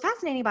 What's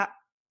fascinating about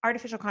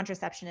artificial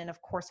contraception, and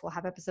of course we'll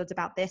have episodes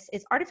about this,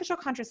 is artificial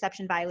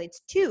contraception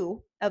violates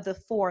 2 of the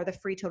 4, the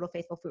free, total,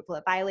 faithful, fruitful.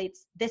 It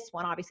violates this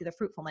one, obviously the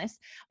fruitfulness,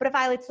 but it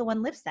violates the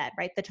one Liv said,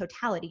 right? The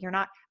totality. You're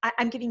not,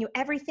 I'm giving you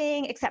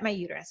everything except my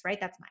uterus, right?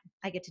 That's mine.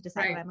 I get to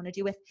decide what I'm going to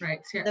do with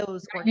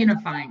those organs.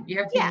 Unifying. You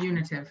have to be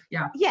unitive.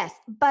 Yeah. Yes.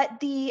 But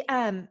the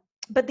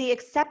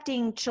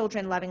accepting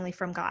children lovingly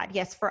from God,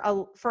 yes,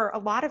 for a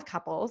lot of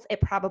couples,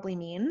 it probably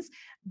means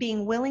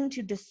being willing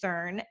to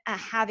discern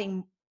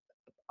having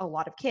a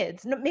lot of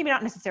kids, maybe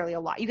not necessarily a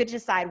lot. You could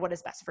decide what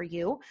is best for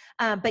you,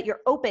 but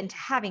you're open to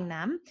having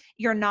them.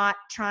 You're not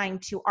trying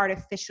to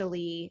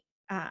artificially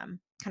kind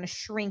of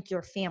shrink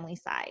your family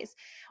size.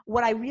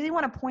 What I really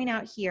want to point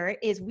out here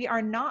is we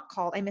are not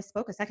called, I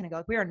misspoke a second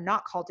ago, we are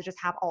not called to just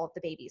have all of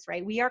the babies,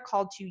 right? We are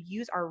called to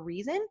use our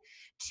reason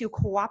to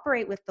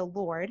cooperate with the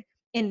Lord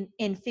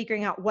in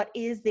figuring out what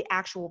is the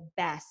actual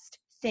best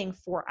thing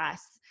for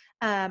us.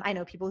 I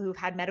know people who've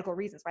had medical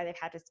reasons why they've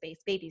had to space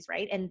babies,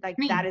 right? And like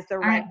that is the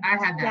right. I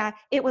had that. Yeah,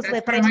 it was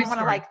lit, but I didn't want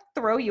to like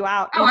throw you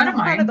out. Oh, I don't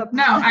mind.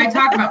 No, I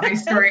talk about my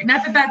story.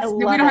 Not that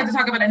we don't have to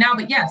talk about it now,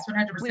 but yes,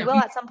 100%. We will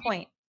at some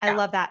point. I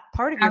love that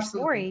part of your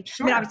story.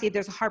 Sure. I mean, obviously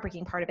there's a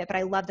heartbreaking part of it, but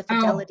I love the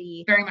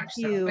fidelity very much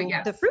to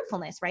the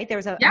fruitfulness, right? There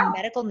was a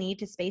medical need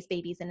to space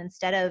babies, and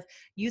instead of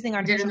using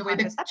artificial the way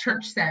the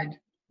church said.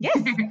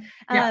 Yes.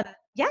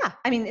 Yeah.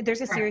 I mean, there's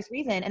a serious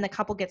reason, and the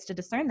couple gets to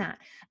discern that.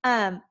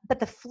 But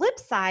the flip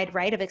side,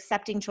 right, of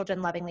accepting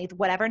children lovingly,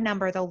 whatever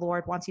number the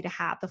Lord wants you to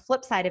have, the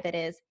flip side of it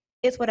is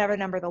it's whatever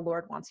number the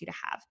Lord wants you to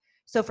have.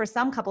 So for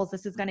some couples,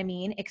 this is going to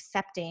mean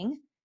accepting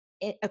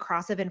a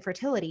cross of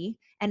infertility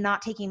and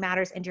not taking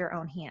matters into your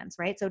own hands,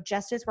 right? So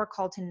just as we're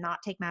called to not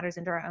take matters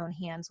into our own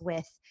hands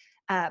with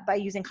by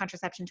using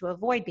contraception to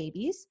avoid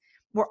babies,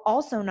 we're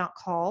also not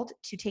called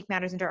to take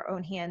matters into our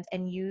own hands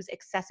and use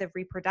excessive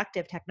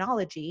reproductive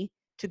technology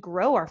to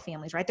grow our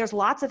families, right? There's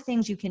lots of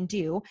things you can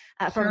do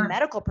from a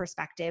medical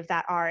perspective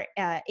that are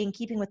in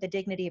keeping with the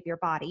dignity of your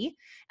body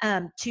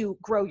to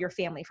grow your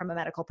family from a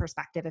medical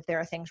perspective if there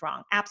are things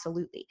wrong.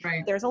 Absolutely.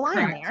 Right. There's a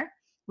line there,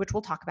 which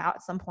we'll talk about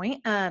at some point.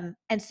 And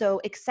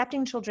so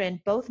accepting children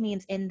both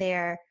means in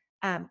their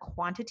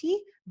quantity,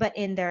 but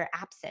in their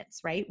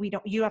absence, right?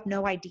 You have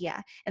no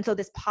idea. And so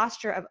this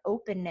posture of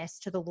openness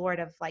to the Lord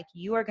of like,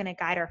 you are going to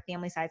guide our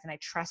family size and I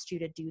trust you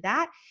to do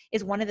that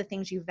is one of the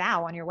things you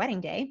vow on your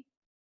wedding day.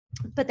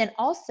 But then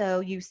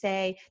also you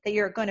say that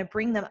you're going to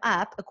bring them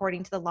up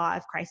according to the law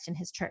of Christ and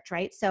his church,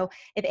 right? So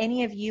if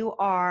any of you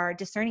are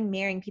discerning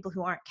marrying people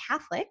who aren't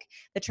Catholic,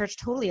 the church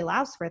totally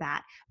allows for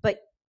that, but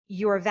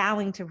you're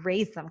vowing to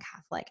raise them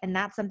Catholic. And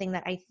that's something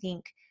that I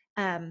think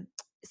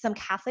some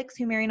Catholics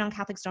who marry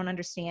non-Catholics don't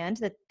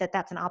understand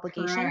that's an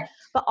obligation. Correct.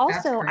 But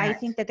also I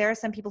think that there are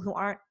some people who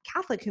aren't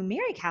Catholic who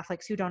marry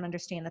Catholics who don't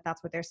understand that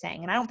that's what they're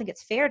saying. And I don't think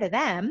it's fair to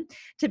them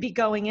to be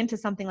going into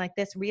something like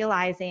this,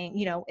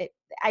 realizing,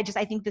 I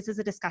think this is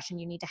a discussion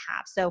you need to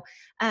have. So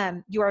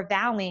you are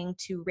vowing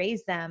to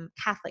raise them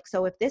Catholic.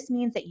 So if this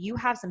means that you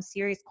have some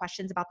serious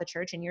questions about the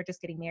church and you're just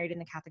getting married in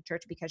the Catholic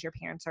church because your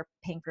parents are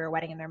paying for your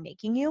wedding and they're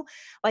making you,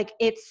 like,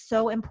 it's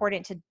so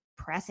important to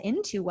press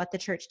into what the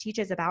church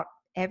teaches about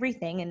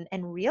everything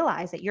and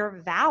realize that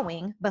you're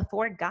vowing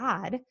before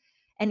God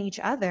and each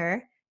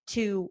other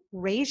to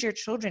raise your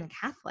children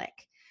Catholic.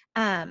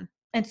 And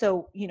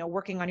so,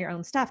 working on your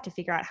own stuff to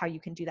figure out how you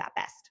can do that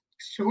best.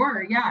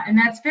 Sure. Yeah. And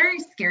that's very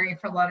scary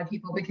for a lot of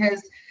people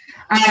because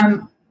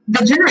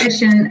the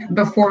generation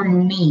before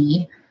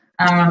me,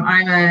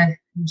 I'm a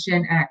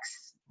Gen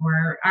X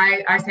or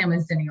I say I'm a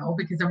zennial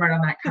because I'm right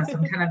on that cusp.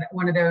 I'm kind of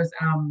one of those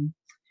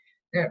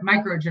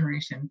micro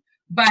generation.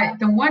 But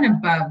the one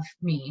above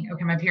me,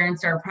 okay, my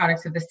parents are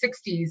products of the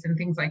 60s and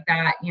things like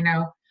that,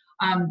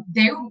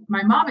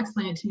 my mom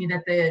explained it to me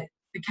that the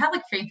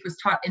Catholic faith was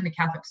taught in the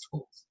Catholic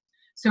schools.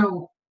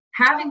 So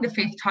having the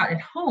faith taught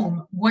at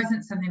home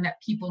wasn't something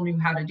that people knew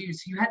how to do.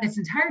 So you had this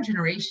entire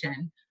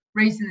generation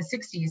raised in the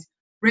 60s,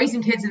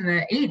 raising kids in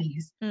the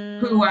 80s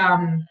who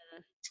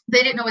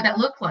they didn't know what that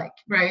looked like,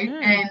 right?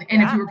 And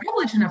if you were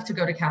privileged enough to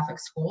go to Catholic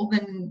school,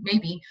 then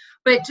maybe.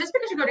 But just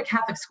because you go to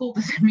Catholic school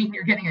doesn't mean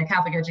you're getting a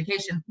Catholic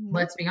education,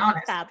 let's be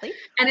honest. Sadly.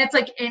 And it's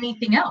like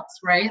anything else,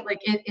 right? Like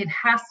it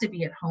has to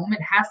be at home.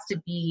 It has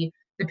to be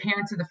the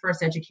parents are the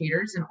first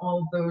educators and all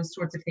of those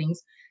sorts of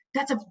things.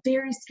 That's a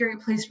very scary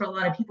place for a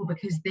lot of people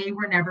because they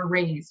were never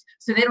raised.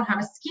 So they don't have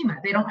a schema.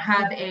 They don't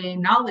have a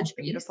knowledge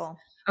base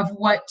of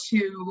what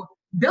to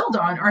build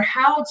on or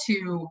how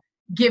to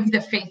give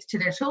the faith to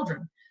their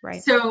children.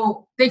 Right.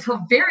 So they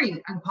feel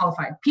very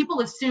unqualified.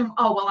 People assume,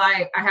 oh, well,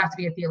 I have to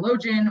be a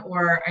theologian,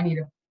 or I need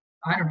to,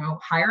 I don't know,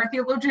 hire a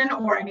theologian,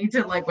 or I need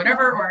to like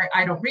whatever, or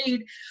I don't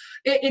read.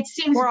 It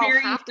seems or very,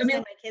 I'll have to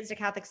send my kids to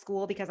Catholic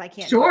school because I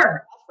can't. Sure.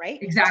 Myself, right.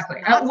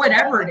 Exactly. So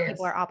whatever it is.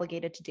 People are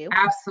obligated to do.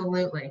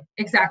 Absolutely.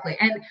 Exactly.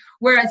 And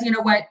whereas, you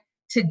know what,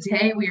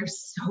 today we are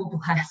so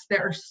blessed.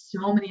 There are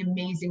so many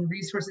amazing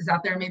resources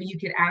out there. Maybe you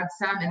could add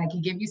some and I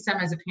could give you some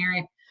as a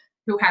parent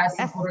who has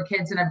some older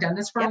kids, and I've done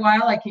this for a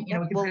while. I can, we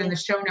can put in the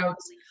show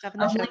notes of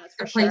links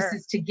to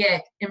places to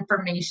get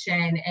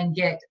information and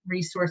get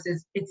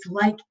resources. It's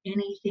like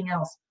anything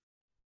else.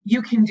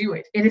 You can do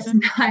it. It is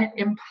not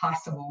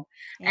impossible.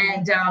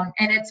 And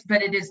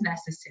but it is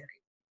necessary.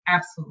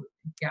 Absolutely.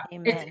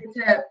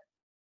 Yeah.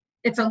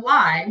 It's a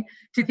lie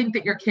to think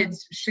that your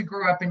kids should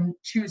grow up and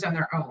choose on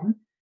their own.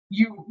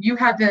 You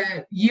have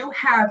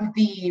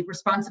the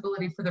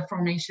responsibility for the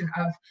formation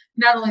of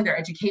not only their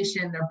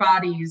education, their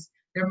bodies,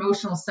 their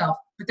emotional self,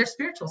 but their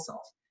spiritual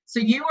self. So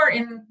you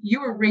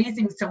are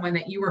raising someone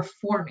that you are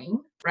forming,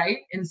 right?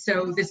 And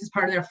so this is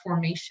part of their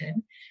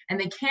formation, and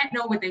they can't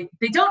know what they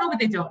don't know what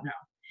they don't know.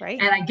 Right.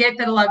 And I get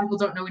that a lot of people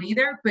don't know it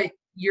either, but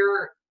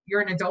you're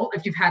an adult.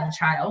 If you've had a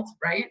child,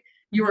 right?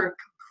 You are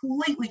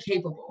completely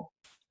capable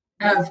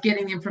of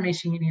getting the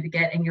information you need to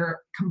get, and you're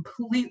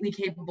completely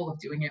capable of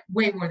doing it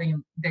way more than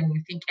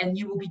you think. And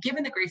you will be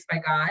given the grace by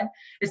God,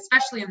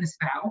 especially in this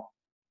vow.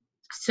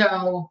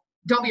 So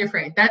don't be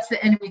afraid. That's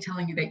the enemy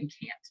telling you that you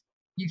can't.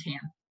 You can.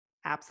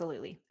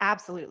 Absolutely.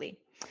 Absolutely.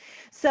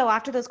 So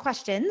after those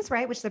questions,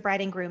 right, which the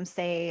bride and groom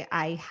say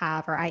I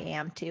have or I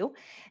am to,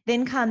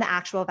 then come the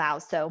actual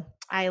vows. So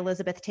I,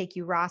 Elizabeth, take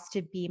you, Ross,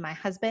 to be my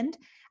husband.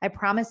 I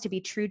promise to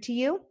be true to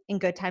you in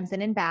good times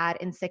and in bad,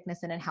 in sickness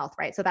and in health,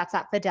 right? So that's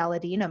that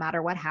fidelity no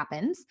matter what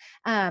happens.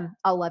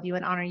 I'll love you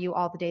and honor you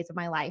all the days of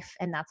my life.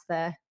 And that's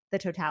the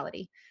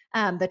totality,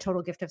 the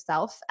total gift of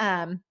self,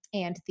 and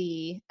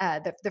the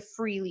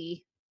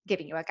freely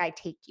giving you, like I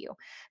take you.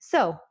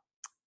 So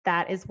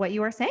that is what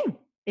you are saying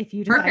if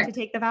you decide to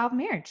take the vow of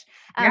marriage.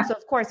 So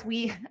of course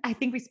I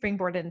think we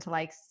springboarded into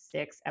like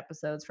 6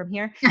 episodes from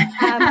here.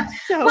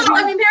 So well,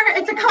 I mean,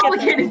 it's a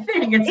complicated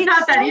thing. It's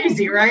not that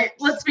easy, right?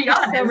 Let's be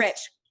honest. So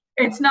rich.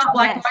 It's not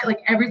black and white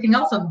like everything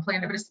else on the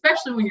planet, but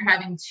especially when you're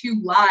having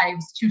 2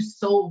 lives, 2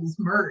 souls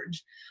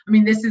merge. I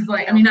mean, this is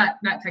like, I mean, not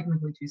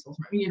technically 2 souls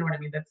merge. I mean, you know what I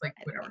mean? That's like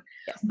whatever.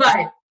 Yes.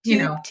 But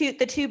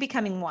the two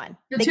becoming one.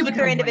 They keep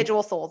their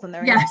individual souls in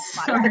their bodies,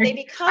 but they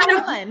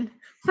become one.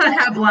 I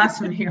have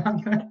blasphemy on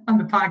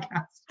the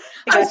podcast.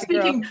 I'm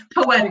speaking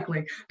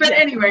poetically, but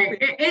anyway,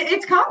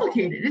 it's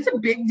complicated. It's a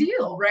big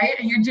deal, right?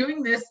 And you're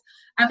doing this.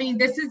 I mean,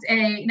 this is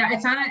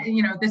it's not I'm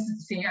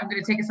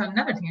going to take us on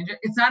another tangent.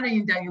 It's not an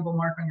indelible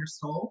mark on your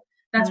soul.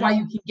 That's why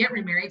you can get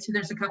remarried. So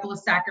there's a couple of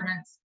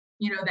sacraments,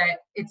 that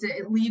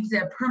it leaves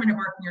a permanent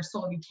mark in your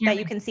soul. That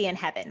you can see in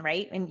heaven,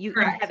 right? And in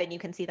heaven, you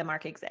can see the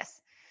mark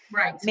exists.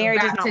 Right. So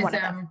marriage is not one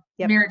of them.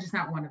 Marriage is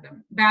not one of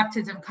them.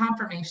 Baptism,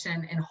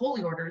 confirmation, and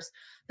holy orders,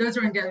 those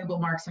are indelible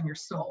marks on your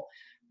soul.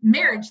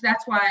 Marriage,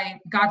 that's why,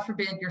 God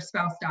forbid, your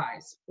spouse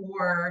dies,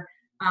 or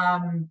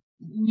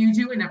you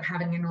do end up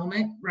having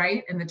annulment,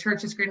 right? And the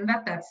church has granted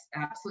that. That's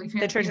absolutely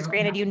fantastic. The church has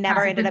granted you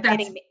never ended up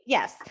getting,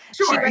 yes.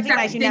 Sure, she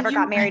recognized you never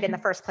got married in the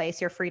first place.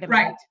 You're free to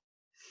marry. Right.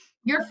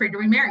 You're free to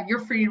remarry.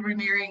 You're free to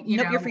remarry.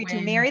 You're free to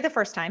marry the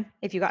first time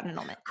if you got an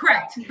annulment.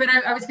 Correct. But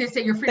I was going to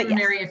say you're free to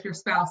marry if your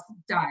spouse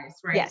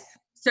dies, right? Yes.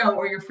 So,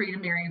 or you're free to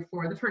marry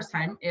for the first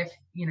time if,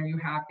 you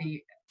have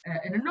an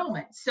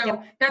annulment.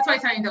 So that's why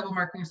it's not a double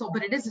mark on your soul,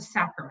 but it is a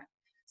sacrament.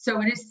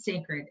 So it is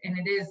sacred and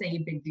it is a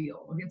big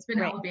deal. It's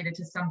been elevated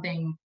to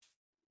something,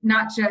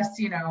 not just,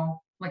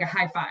 like a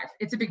high five.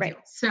 It's a big deal.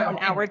 So an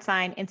outward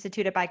sign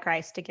instituted by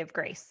Christ to give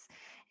grace.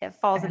 It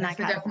falls in that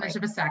category. The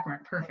definition of a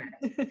sacrament.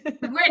 Perfect.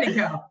 Way to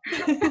go.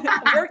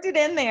 Worked it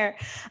in there.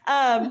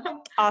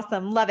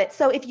 Awesome. Love it.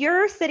 So if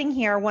you're sitting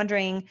here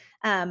wondering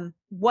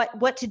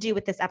what to do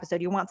with this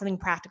episode, you want something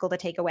practical to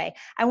take away,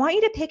 I want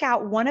you to pick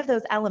out one of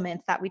those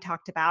elements that we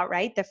talked about,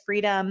 right? The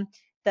freedom,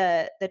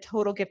 the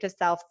total gift of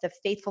self, the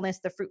faithfulness,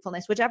 the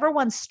fruitfulness, whichever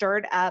one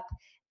stirred up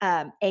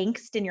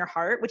angst in your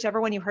heart,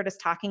 whichever one you heard us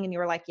talking and you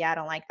were like, yeah, I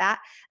don't like that.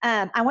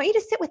 I want you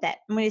to sit with it.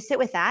 I'm going to sit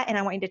with that. And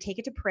I want you to take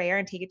it to prayer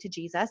and take it to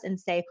Jesus and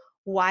say,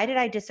 why did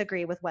I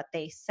disagree with what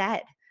they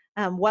said?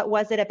 What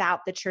was it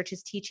about the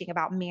church's teaching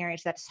about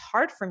marriage that's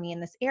hard for me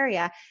in this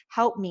area?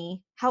 Help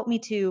me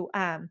to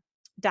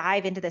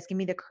dive into this. Give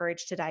me the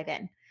courage to dive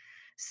in.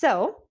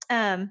 So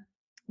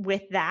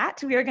with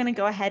that, we are going to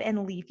go ahead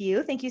and leave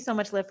you. Thank you so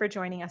much, Liv, for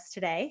joining us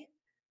today.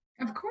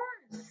 Of course.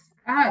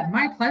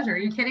 My pleasure. Are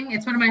you kidding?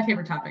 It's one of my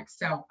favorite topics.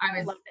 So I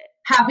was it.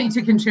 Happy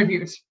to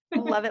contribute.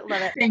 Love it.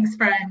 Love it. Thanks,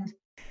 friend.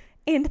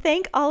 And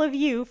thank all of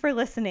you for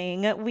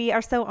listening. We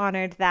are so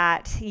honored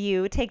that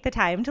you take the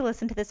time to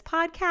listen to this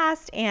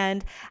podcast.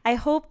 And I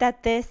hope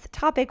that this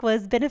topic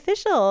was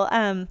beneficial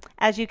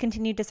as you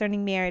continue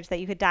discerning marriage,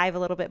 that you could dive a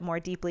little bit more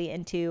deeply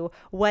into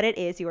what it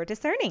is you're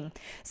discerning.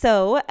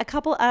 So a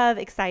couple of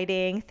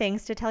exciting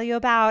things to tell you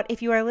about.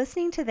 If you are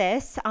listening to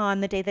this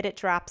on the day that it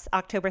drops,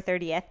 October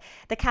 30th,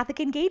 the Catholic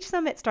Engage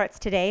Summit starts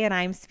today, and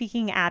I'm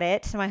speaking at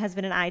it. My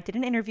husband and I did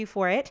an interview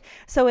for it.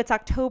 So it's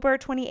October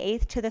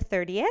 28th to the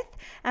 30th.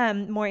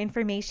 More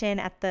information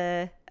at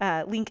the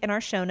link in our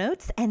show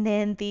notes. And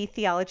then the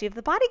Theology of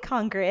the Body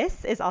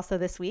Congress is also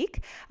this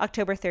week,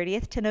 October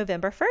 30th to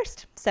November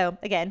 1st. So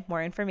again,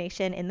 more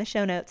information in the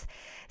show notes.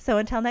 So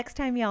until next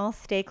time, y'all,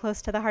 stay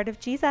close to the heart of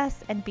Jesus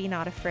and be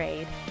not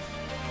afraid.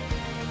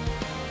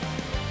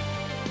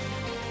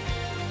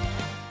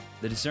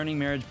 The Discerning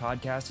Marriage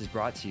podcast is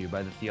brought to you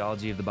by the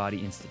Theology of the Body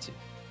Institute.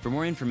 For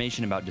more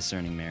information about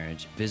discerning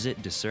marriage,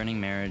 visit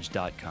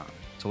discerningmarriage.com.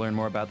 To learn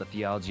more about the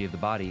theology of the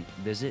body,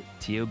 visit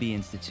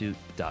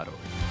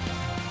tobinstitute.org.